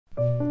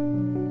Well,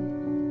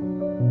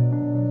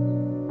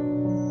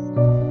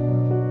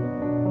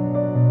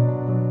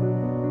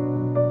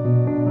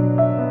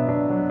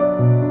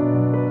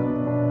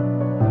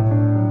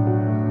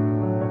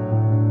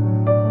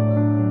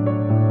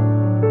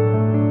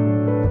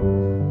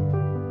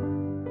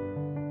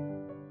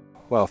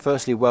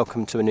 firstly,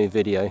 welcome to a new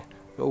video,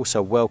 but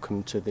also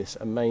welcome to this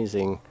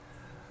amazing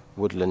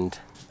woodland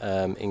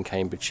in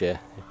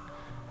Cambridgeshire.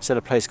 It's at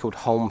a place called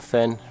Holme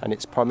Fen, and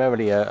it's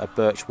primarily a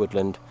birch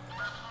woodland,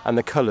 and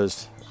the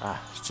colours are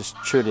just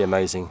truly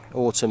amazing.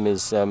 Autumn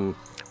is well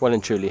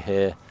and truly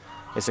here.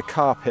 It's a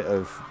carpet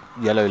of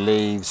yellow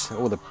leaves,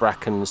 all the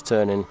brackens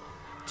turning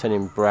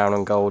brown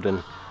and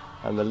golden,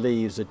 and the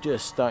leaves are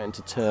just starting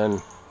to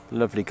turn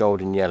lovely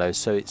golden yellow,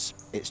 so it's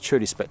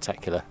truly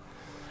spectacular.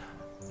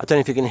 I don't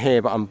know if you can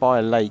hear, but I'm by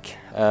a lake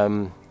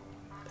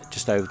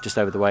just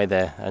over the way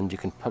there, and you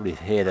can probably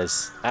hear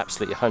there's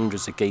absolutely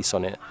hundreds of geese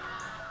on it,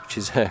 which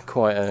is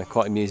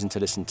quite amusing to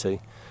listen to.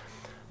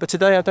 But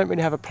today I don't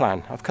really have a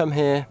plan. I've come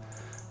here,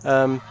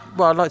 well,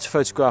 I'd like to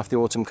photograph the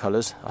autumn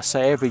colours. I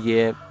say every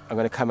year I'm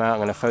going to come out, I'm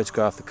going to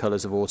photograph the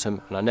colours of autumn,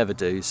 and I never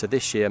do, so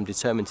this year I'm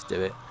determined to do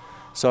it.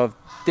 So I've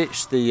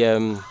ditched the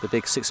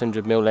big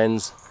 600mm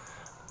lens.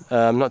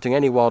 I'm not doing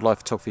any wildlife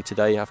photography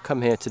today. I've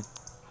come here to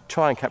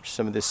try and capture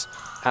some of this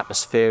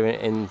atmosphere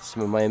in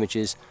some of my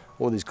images,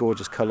 all these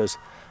gorgeous colours,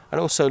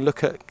 and also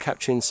look at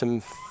capturing some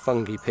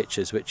fungi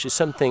pictures, which is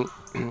something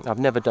I've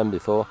never done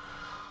before,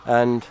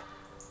 and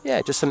yeah,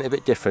 just something a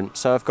bit different.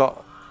 So I've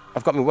got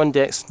my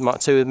 1DX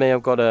Mark II with me.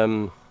 I've got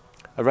a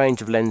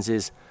range of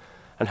lenses,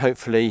 and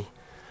hopefully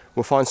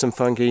we'll find some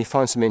fungi,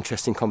 find some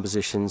interesting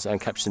compositions, and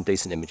capture some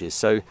decent images.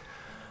 So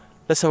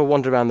let's have a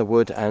wander around the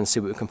wood and see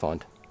what we can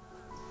find.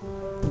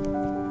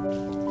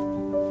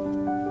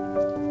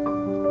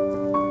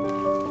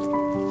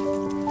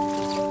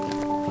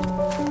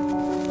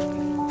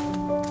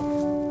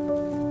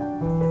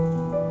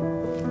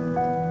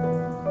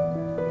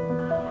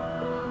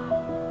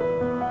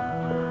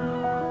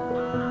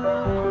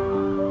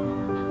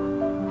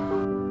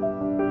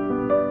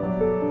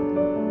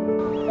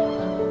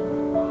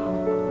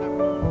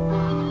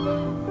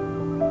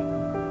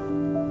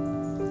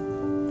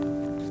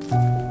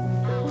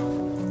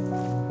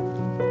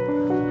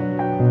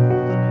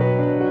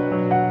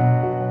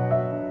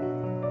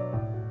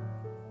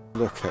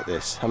 Look at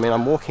this. I mean,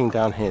 I'm walking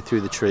down here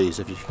through the trees,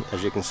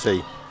 as you can see.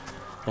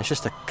 And it's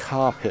just a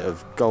carpet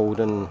of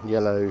golden,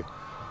 yellow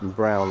and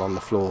brown on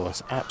the floor.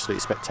 It's absolutely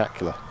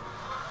spectacular.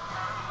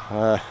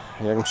 Yeah,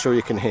 I'm sure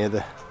you can hear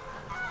the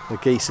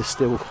geese are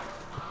still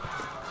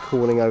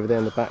calling over there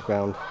in the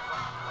background.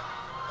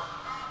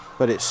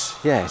 But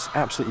it's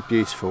absolutely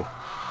beautiful.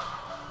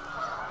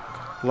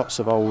 Lots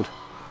of old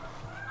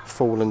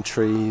fallen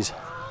trees.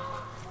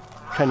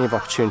 Plenty of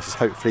opportunities,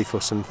 hopefully,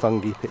 for some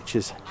fungi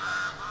pictures.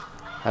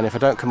 And if I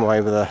don't come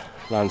away with a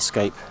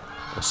landscape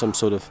or some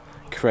sort of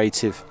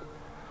creative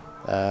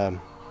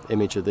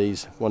image of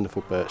these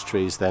wonderful birch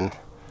trees, then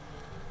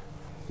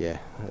yeah,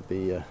 that'd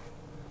be a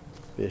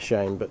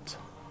shame. But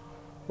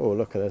oh,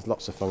 look, there's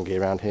lots of fungi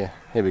around here.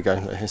 Here we go.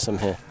 Here's some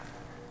here.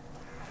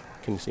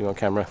 Can you see me on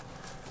camera?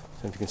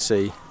 So if you can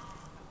see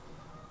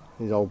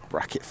these old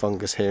bracket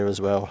fungus here as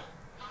well.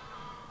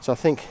 So I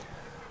think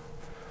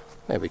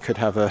maybe we could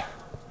have a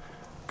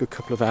good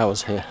couple of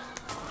hours here.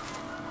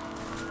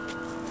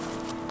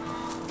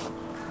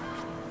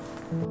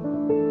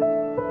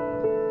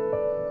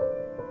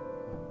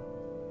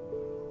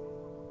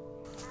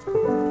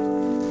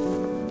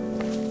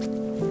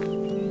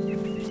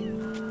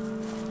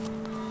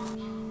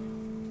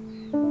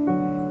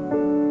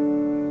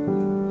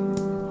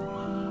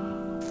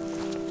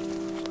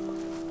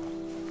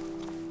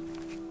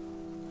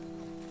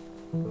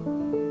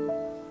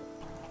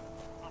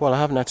 Well, I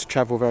haven't had to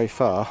travel very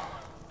far,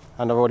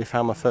 and I've already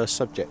found my first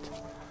subject.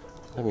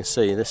 Let me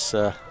see this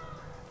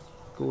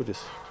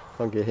gorgeous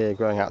fungi here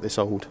growing out this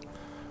old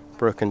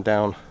broken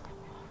down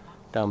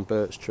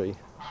birch tree.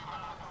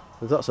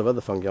 There's lots of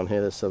other fungi on here.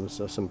 There's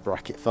some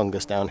bracket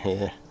fungus down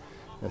here.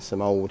 There's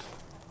some old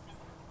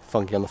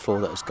fungi on the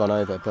floor that has gone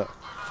over, but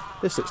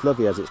this looks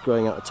lovely as it's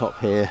growing out the top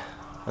here,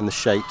 and the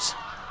shapes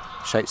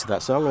of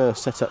that. So I'm going to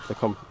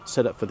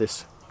set up for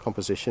this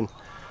composition,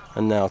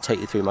 and now I'll take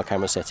you through my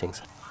camera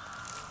settings.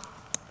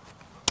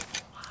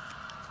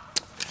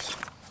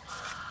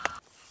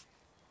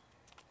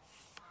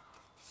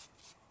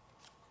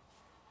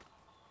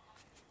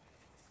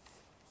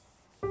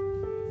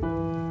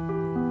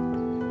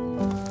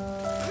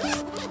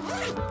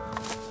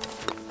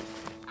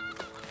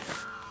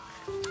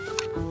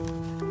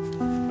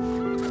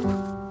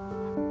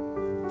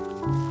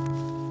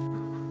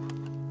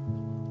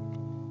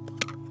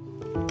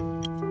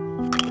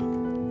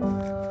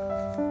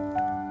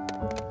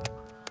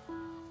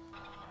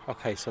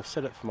 Okay, so I've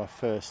set up for my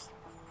first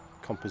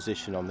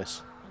composition on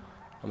this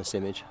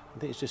image. I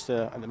think it's just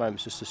at the moment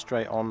it's just a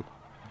straight on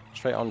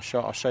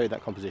shot. I'll show you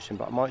that composition,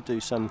 but I might do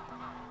some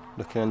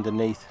looking up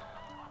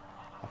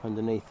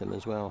underneath them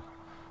as well.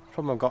 The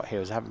problem I've got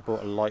here is I haven't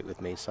brought a light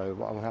with me, so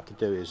what I'm going to have to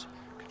do is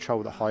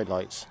control the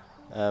highlights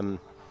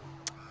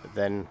but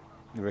then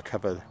you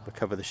recover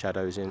the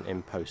shadows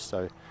in post.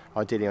 So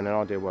ideally, on an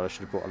ideal world, I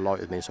should have brought a light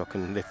with me so I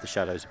can lift the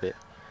shadows a bit.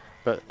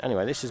 But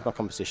anyway, this is my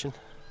composition.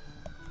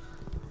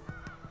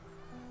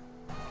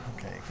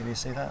 Okay, can you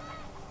see that?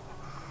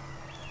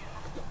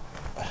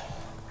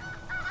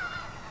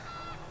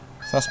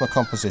 So that's my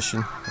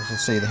composition. As you can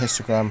see, the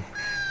histogram,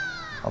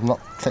 I've not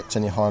clicked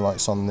any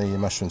highlights on the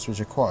mushrooms,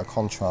 which are quite a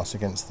contrast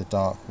against the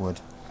dark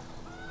wood.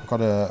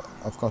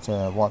 I've got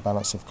a white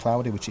balance of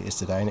cloudy, which it is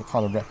today, and it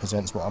kind of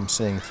represents what I'm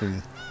seeing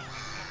through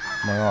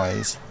my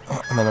eyes.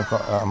 And then I've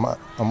got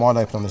I'm wide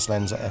open on this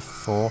lens at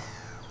f4,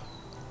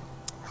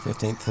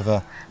 15th of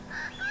a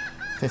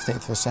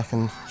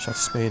second shutter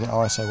speed at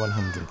ISO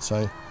 100.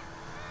 So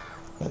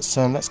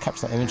let's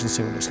capture that image and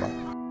see what it looks like.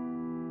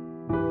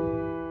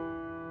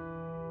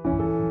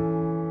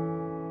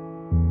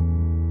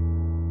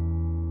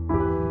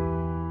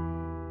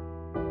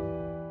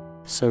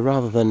 So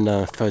rather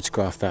than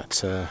photograph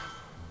those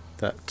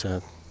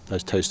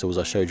toadstools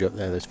I showed you up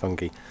there, those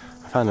fungi,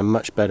 I found a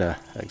much better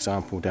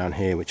example down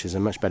here, which is a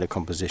much better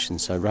composition.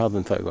 So rather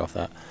than photograph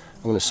that,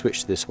 I'm going to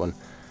switch to this one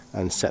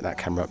and set that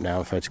camera up now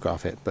and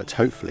photograph it. But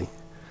hopefully,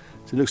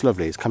 so it looks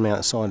lovely. It's coming out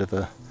the side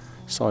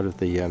of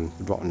the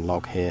rotten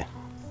log here,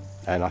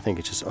 and I think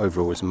it's just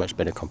overall it's a much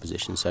better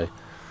composition. So I'm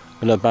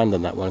going to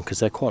abandon that one because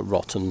they're quite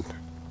rotten,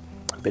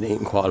 been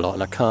eaten quite a lot,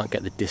 and I can't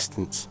get the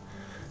distance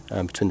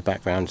between the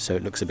background, so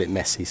it looks a bit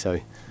messy. So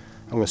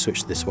I'm going to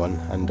switch to this one,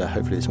 and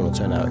hopefully this one will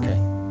turn out okay.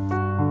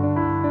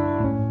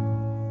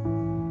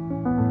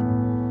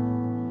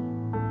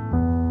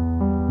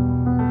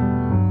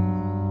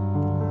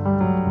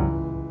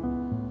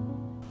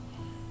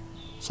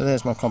 So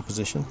there's my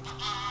composition.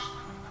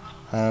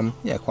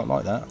 Yeah, quite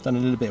like that. I've done a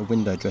little bit of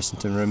window dressing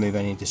to remove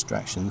any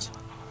distractions,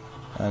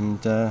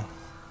 and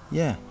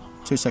yeah,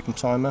 2-second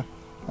timer,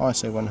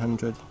 ISO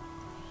 100,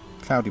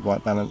 cloudy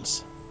white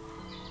balance,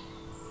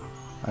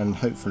 and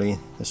hopefully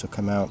this will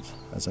come out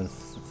as a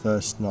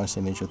first nice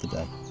image of the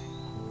day.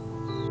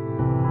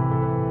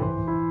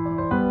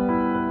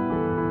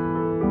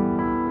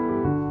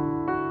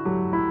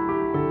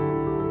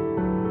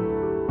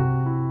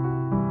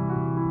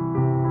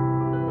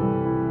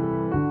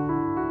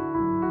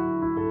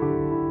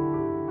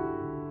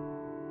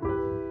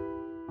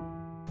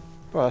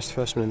 Well, that's the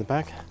first one in the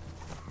bag.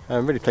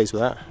 I'm really pleased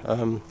with that.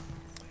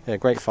 Yeah,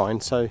 great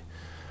find. So I'm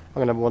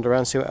going to wander around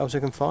and see what else I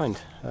can find.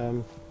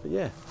 But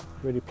yeah,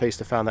 really pleased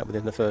to have found that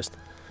within the first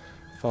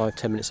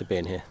 5-10 minutes of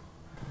being here.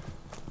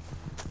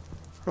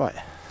 Right,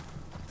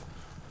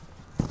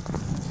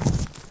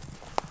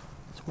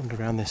 let's wander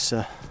around this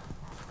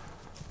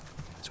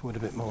wood a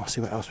bit more,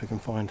 see what else we can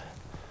find.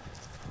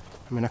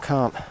 I mean,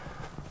 for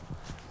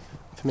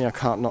me, I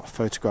can't not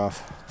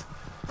photograph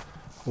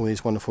all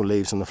these wonderful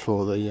leaves on the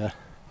floor. The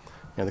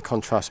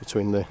contrast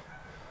between the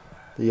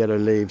yellow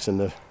leaves and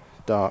the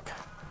dark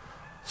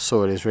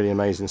soil is really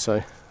amazing. So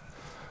I'm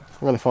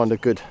going to find a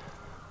good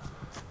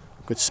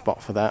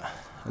spot for that,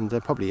 and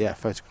probably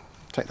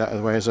take that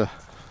away as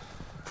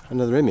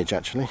another image.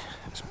 Actually,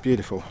 it's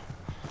beautiful.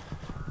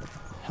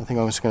 I think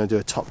I was going to do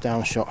a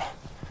top-down shot.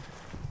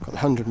 Got the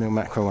 100mm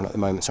macro on at the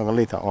moment, so I'm going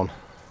to leave that on.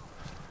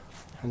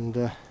 And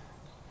yeah,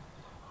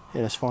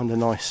 let's find a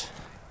nice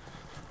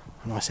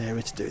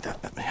area to do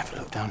that. Let me have a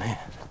look down here.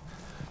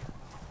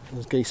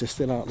 Those geese are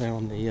still out there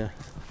on the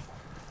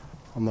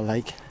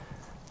lake.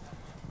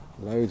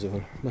 Loads of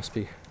them. Must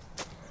be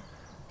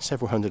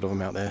several hundred of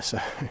them out there. So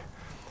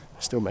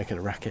still making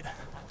a racket.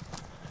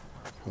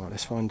 Right,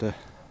 let's find a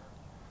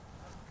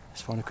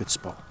good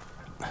spot.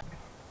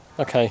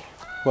 Okay,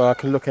 well, I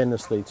can look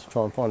endlessly to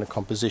try and find a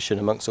composition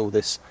amongst all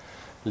this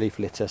leaf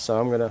litter. So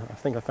I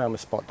think I found a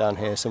spot down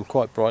here. Some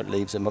quite bright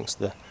leaves amongst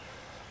the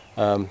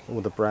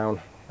all the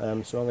brown. So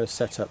I'm going to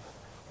set up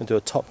and do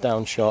a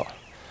top-down shot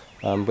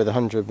with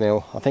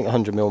 100mm. I think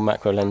 100mm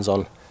macro lens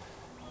on,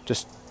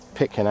 just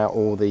picking out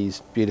all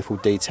these beautiful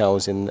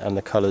details and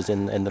the colours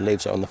in the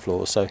leaves that are on the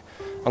floor. So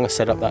I'm going to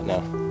set up that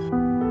now.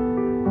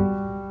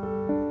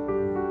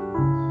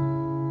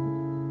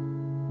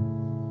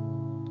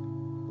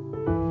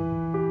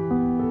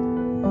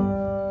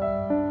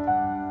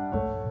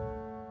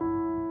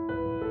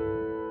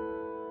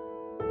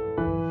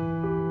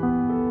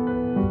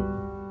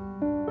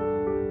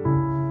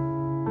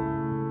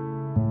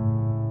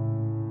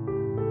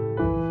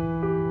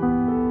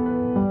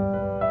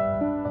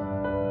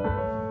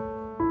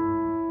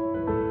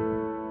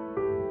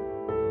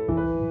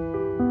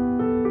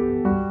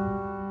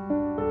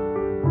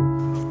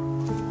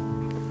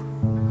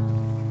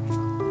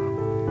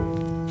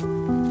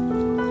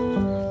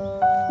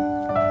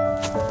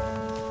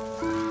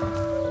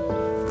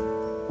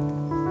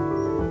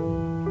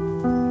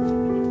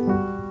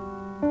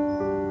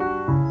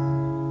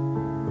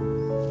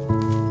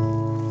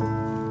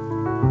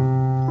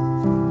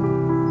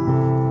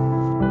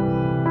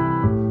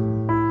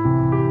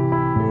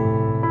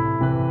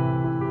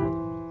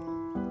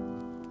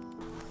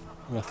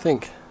 I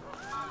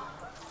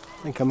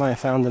think I may have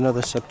found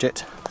another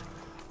subject.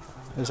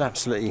 There's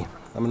absolutely,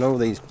 I mean, all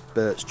these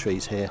birch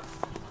trees here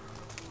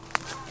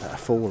that are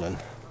fallen,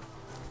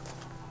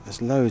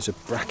 There's loads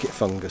of bracket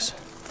fungus,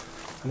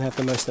 and they have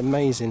the most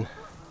amazing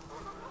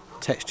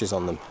textures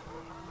on them.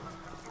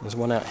 There's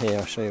one out here,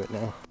 I'll show you it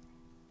now.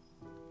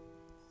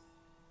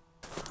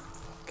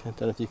 Okay, I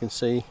don't know if you can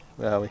see,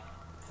 where are we?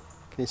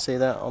 Can you see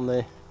that on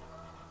the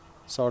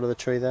side of the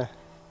tree there?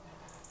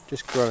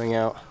 Just growing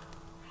out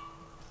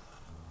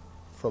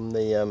from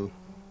the,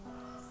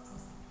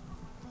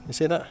 you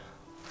see that?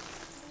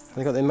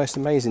 They've got the most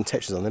amazing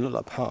textures on, they look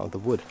like part of the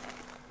wood.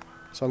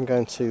 So I'm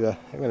going to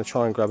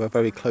try and grab a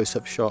very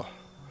close-up shot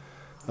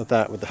of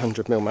that with the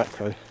 100mm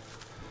macro.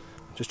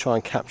 Just try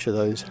and capture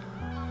those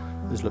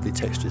lovely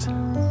textures.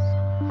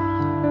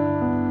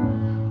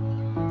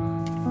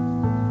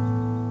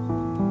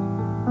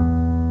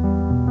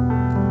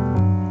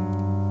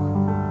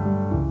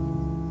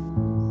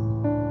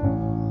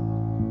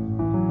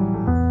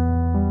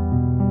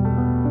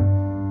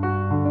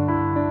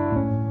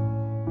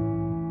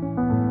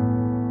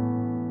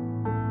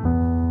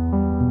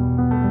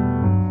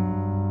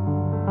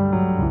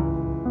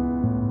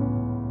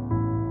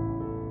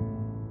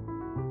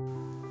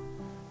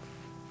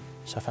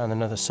 So I found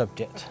another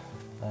subject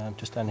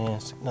just down here.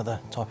 It's another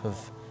type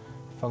of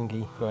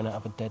fungi growing out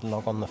of a dead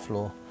log on the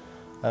floor.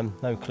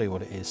 No clue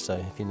what it is, so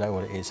if you know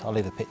what it is, I'll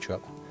leave a picture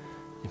up.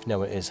 If you know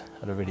what it is,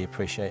 I'd really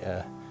appreciate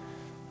a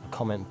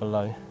comment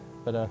below.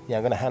 But yeah,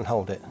 I'm going to hand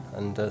hold it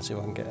and see if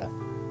I can get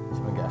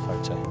a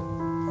photo.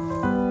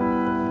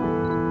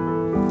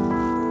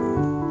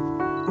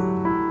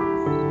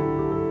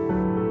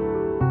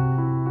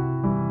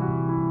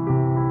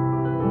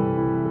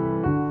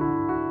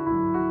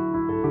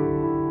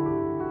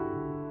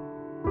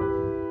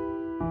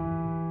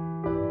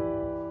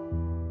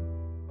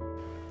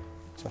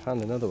 So I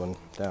found another one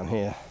down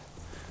here,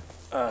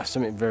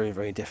 something very,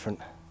 very different.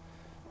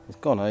 It's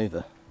gone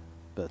over,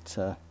 but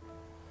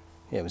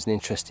yeah, it was an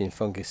interesting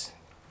fungus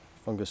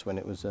when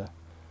it was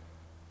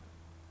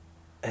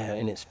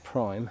in its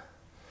prime.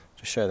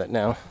 Just show that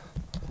now.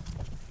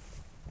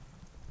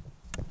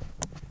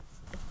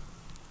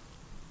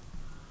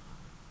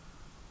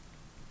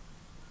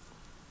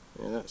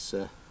 Yeah, that's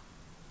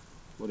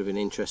would have been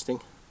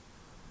interesting.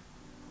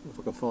 If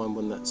I can find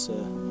one that's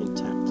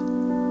intact.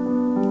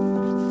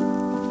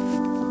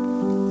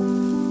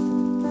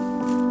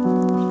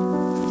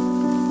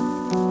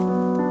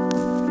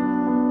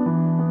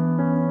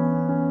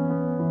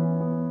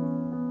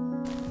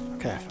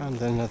 Okay, I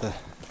found another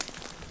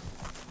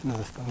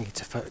fungi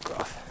to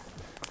photograph.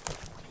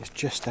 It's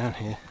just down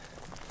here.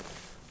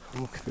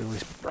 I'm looking through all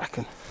this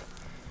bracken.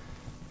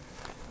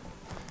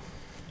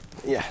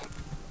 Yeah,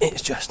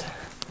 it's just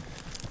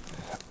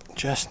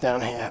down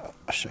here.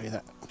 I'll show you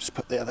that. Just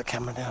put the other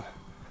camera down.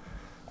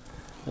 I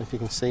don't know if you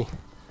can see.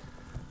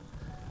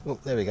 Oh,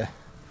 there we go.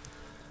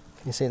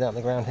 Can you see that on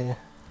the ground here?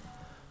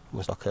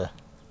 Almost like a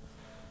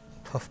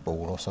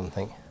puffball or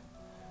something.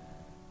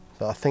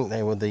 But I think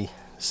they were the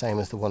same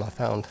as the one I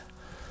found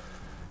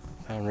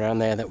around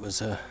there that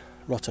was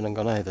rotten and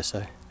gone over.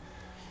 So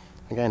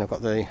again, I'm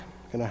going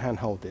to hand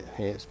hold it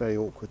here. It's very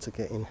awkward to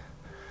get in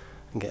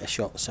and get a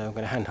shot, so I'm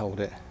going to hand hold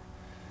it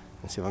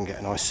and see if I can get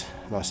a nice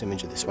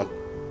image of this one.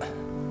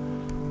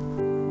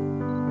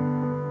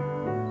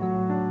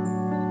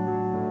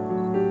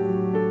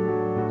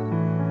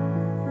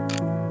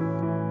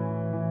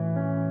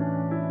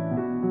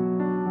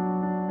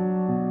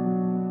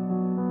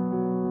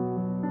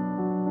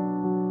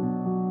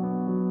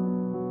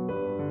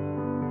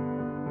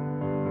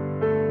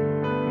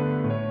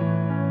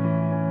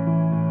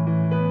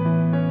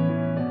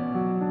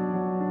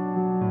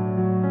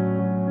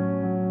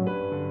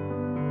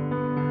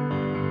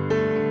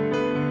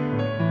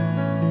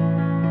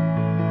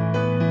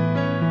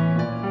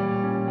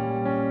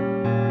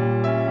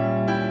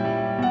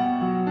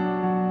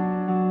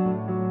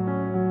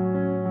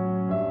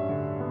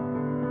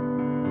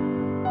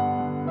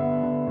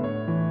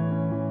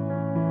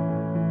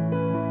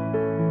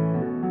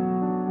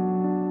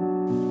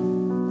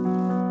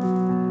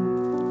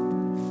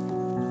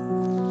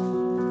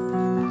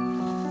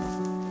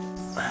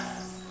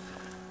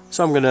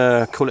 So I'm going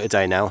to call it a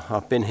day now.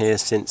 I've been here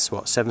since,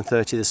 what,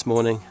 7:30 this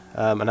morning,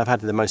 and I've had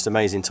the most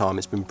amazing time.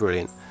 It's been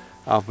brilliant.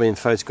 I've been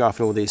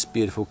photographing all these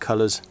beautiful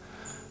colours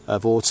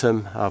of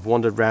autumn. I've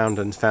wandered around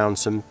and found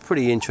some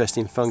pretty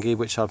interesting fungi,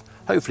 which I've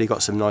hopefully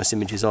got some nice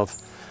images of.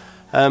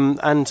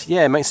 And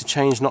yeah, it makes a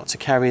change not to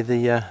carry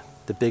the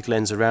big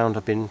lens around.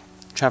 I've been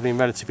travelling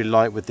relatively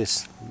light with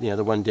this, the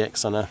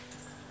 1DX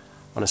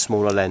on a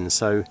smaller lens.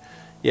 So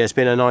yeah, it's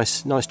been a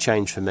nice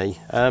change for me.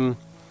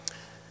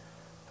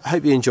 I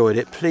hope you enjoyed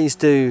it. Please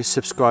do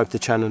subscribe to the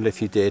channel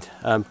if you did.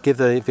 Give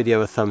the video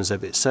a thumbs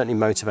up. It certainly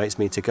motivates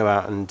me to go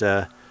out and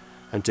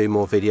do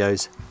more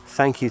videos.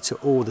 Thank you to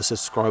all the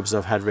subscribers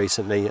I've had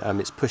recently.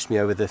 It's pushed me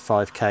over the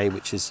 5k,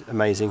 which is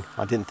amazing.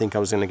 I didn't think I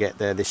was going to get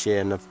there this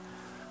year, and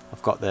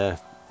I've got there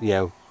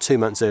 2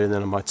 months earlier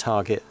than my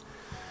target.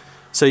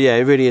 So yeah,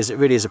 it really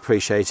is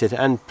appreciated.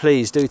 And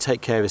please do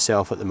take care of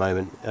yourself at the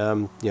moment.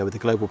 With the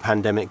global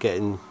pandemic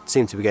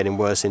seems to be getting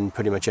worse in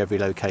pretty much every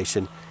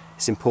location.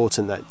 It's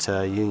important that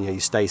you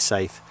stay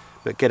safe,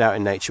 but get out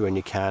in nature when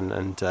you can,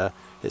 and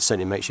it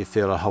certainly makes you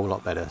feel a whole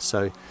lot better.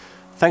 So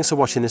thanks for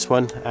watching this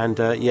one, and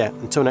yeah,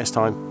 until next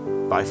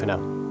time, bye for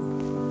now.